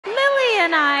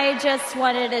and I just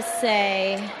wanted to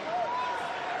say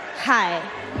hi.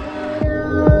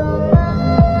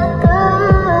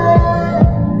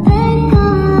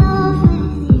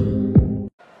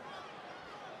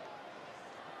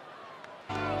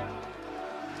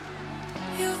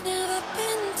 You've never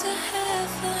been to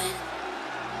heaven,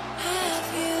 have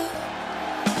you?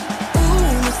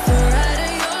 Ooh, it's the ride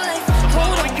of your life.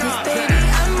 Hold on, 'cause baby,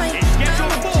 I might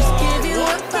just give you a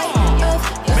bite of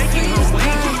your sweetest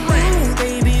pie. Ooh,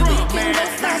 baby, we can go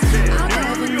fast. I'll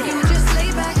drive and you just lay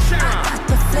back. I got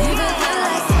the flavor that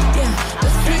lasts, yeah, the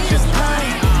sweetest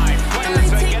pie. I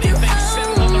might take you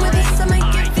home with us. I might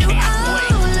give you all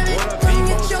of it. Come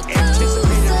get your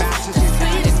clothes up, the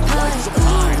sweetest pie.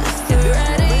 Ooh, it's the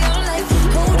ride of your life.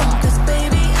 Hold on, 'cause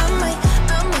baby, I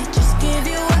might just give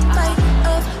you a bite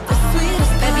of the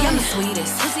sweetest pie. Baby, I'm the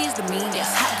sweetest. Pussy is the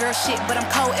meanest. Hot girl shit, but I'm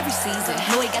cold every season.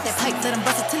 Know he got that pipe, let him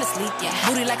bust it till it's leak. Yeah.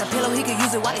 Booty like a pillow, he could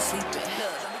use it while he's sleeping.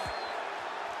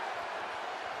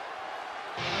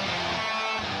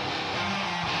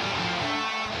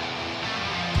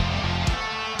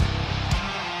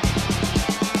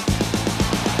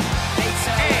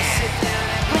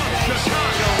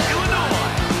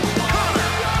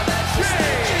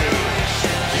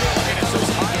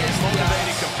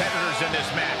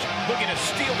 Looking to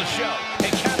steal the show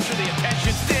and capture the attention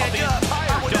of the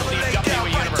entire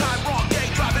WWE Universe.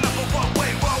 Driving up a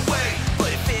one-way, but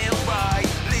it feels right.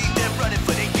 Leave them running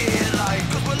for their gear life.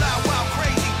 'Cause we're loud, wild,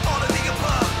 crazy, all of the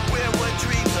above. We're what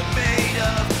dreams are made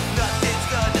of. Nothing's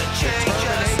gonna change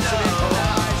us, no.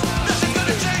 Nothing's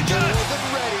gonna change us. More than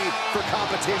ready for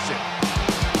competition.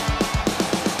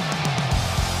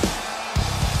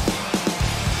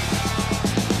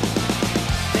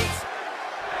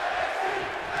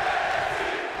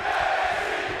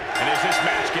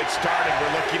 Started,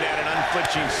 we're looking at an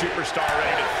unflinching superstar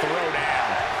ready to throw down.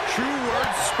 True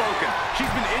words spoken.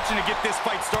 She's been itching to get this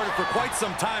fight started for quite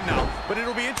some time now, but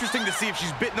it'll be interesting to see if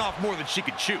she's bitten off more than she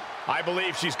could chew. I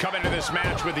believe she's coming to this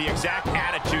match with the exact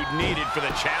attitude needed for the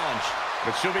challenge.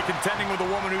 But she'll be contending with a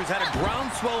woman who's had a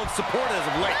groundswell of support as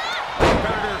of late. A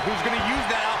competitor who's going to use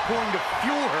that outpouring to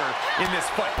fuel her in this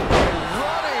fight.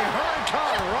 Running her in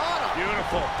Colorado.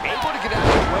 Beautiful. Able to get out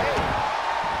of the way.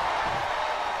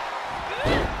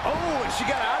 Oh, and she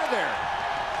got out of there.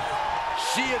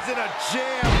 She is in a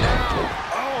jam now.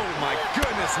 Oh, my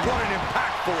goodness, what an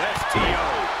impactful STO.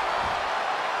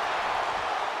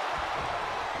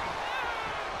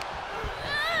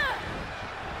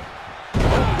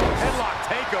 Headlock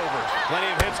takeover.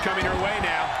 Plenty of hits coming her way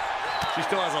now. She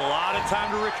still has a lot of time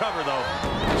to recover, though.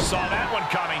 Saw that one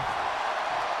coming.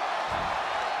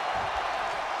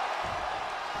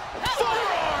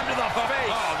 Forearm to the face.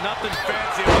 Oh, nothing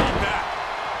fancy about that.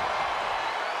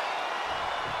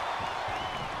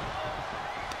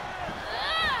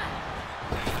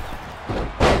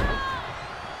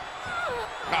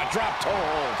 Drop toe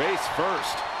hold. Face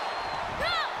first.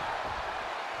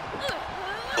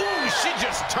 Ooh, she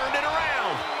just turned it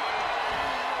around.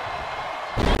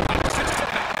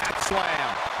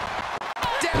 Slam.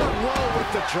 Down low with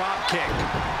the drop kick.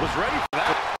 Was ready for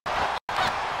that.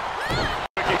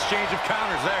 Quick exchange of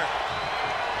counters there.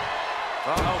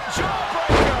 Uh-oh.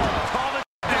 Jawbreaker. Call it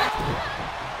down.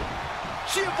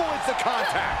 She avoids the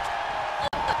contact.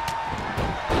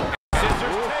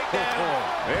 Scissors takedown.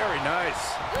 Very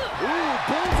nice. Ooh,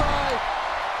 bullseye.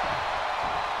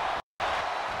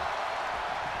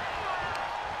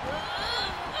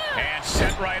 And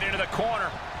sent right into the corner.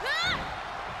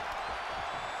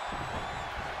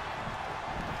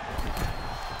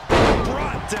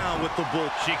 Brought down with the bull.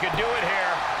 She could do it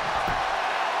here.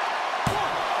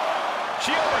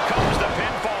 She overcomes the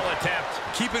pinfall attempt.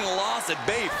 Keeping a loss at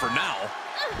bay for now.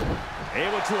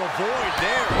 Able to avoid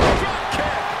there. Drop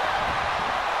kick.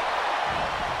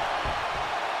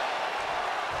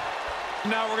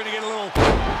 Now we're going to get a little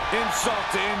insult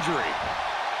to injury.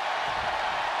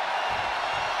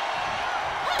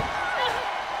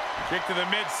 Kick to the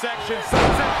midsection.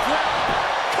 Sunset flip.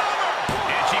 Cover.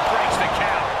 And she breaks the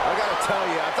count. I gotta tell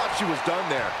you, I thought she was done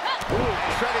there. Ooh,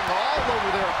 treading all over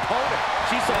their opponent.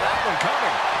 She saw that one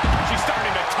coming. She's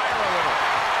starting to tire a little.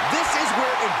 This is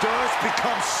where endurance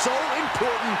becomes so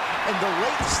important in the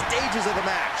late stages of the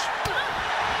match.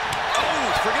 Oh,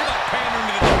 forget about pandering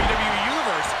to the WWE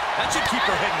Universe. That should keep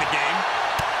her head in the game.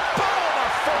 Boom, a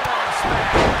forearm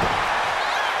smash.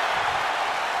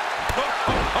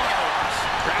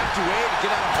 Grabbed away to get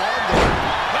out of harm there.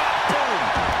 Boom.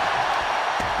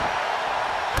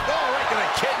 Oh, right to the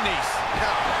kidneys.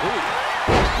 Ooh.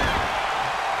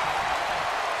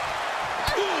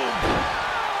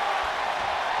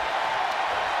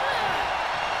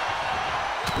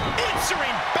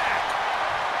 Answering back.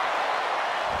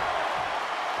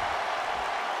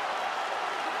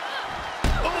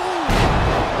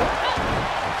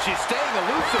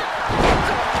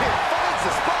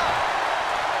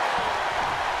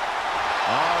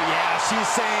 she's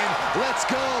saying, let's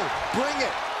go, bring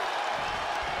it.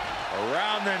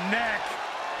 Around the neck.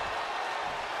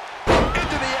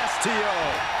 Into the STO.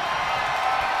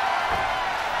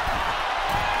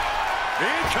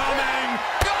 Incoming.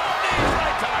 Oh, knees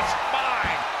right to the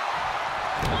spine.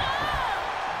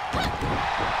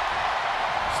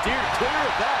 Steered clear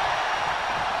of that.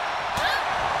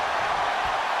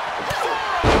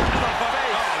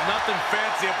 Oh, nothing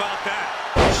fancy about that.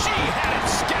 She had it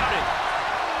scouted.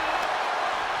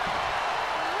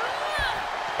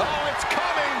 Oh, it's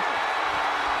coming.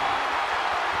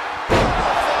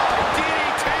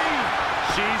 DDT.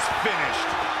 She's finished.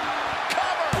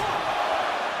 Cover.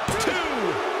 2.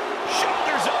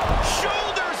 Shoulders up.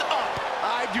 Shoulders up.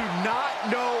 I do not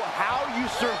know how you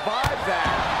survive that.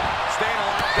 Staying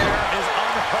alive there is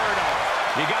unheard of.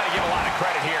 You got to give a lot of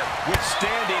credit here,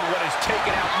 withstanding what has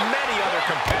taken out many other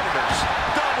competitors.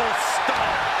 Double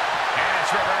stomp. And it's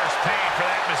reverse pain for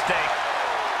that mistake.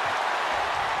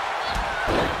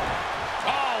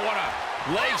 Oh, what a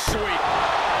leg sweep.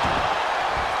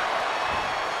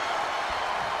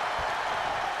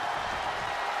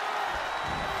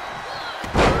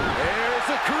 There's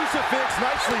a crucifix.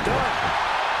 Nicely done.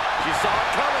 She saw it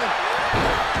coming.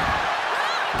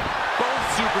 Both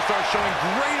superstars showing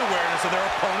great awareness of their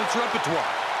opponent's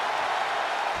repertoire.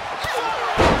 Oh,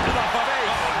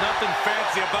 nothing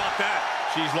fancy about that.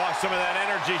 She's lost some of that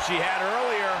energy she had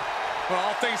earlier. Well,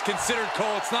 all things considered,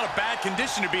 Cole, it's not a bad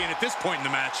condition to be in at this point in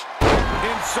the match.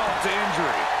 Insult to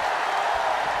injury.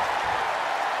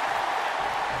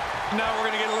 Now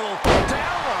we're going to get a little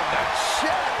down on the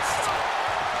chest.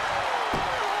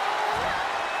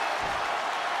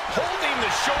 Holding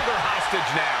the shoulder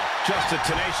hostage now. Just a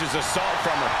tenacious assault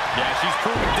from her. Yeah, she's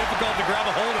proven difficult to grab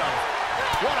a hold of.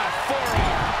 What a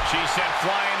forearm. She sent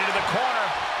flying into the corner.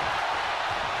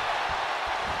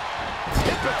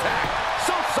 Hip attack.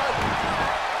 So sudden.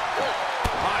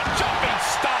 A jumping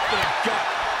stop to the gut.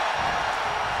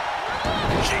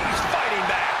 She's fighting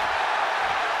back.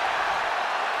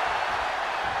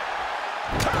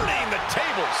 Turning the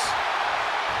tables.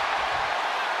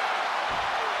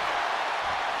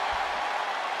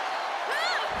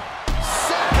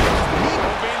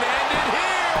 Hoping to end it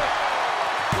here.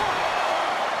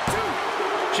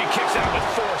 She kicks out with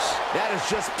force. That is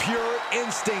just pure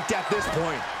instinct at this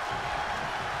point.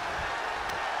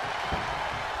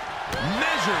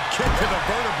 Measured kick to the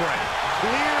vertebrae.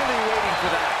 Clearly waiting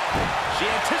for that. She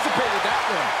anticipated that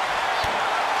one.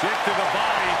 Kick to the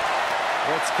body.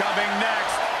 What's coming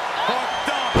next? Hooked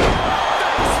up.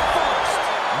 Face first.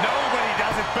 Nobody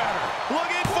does it better.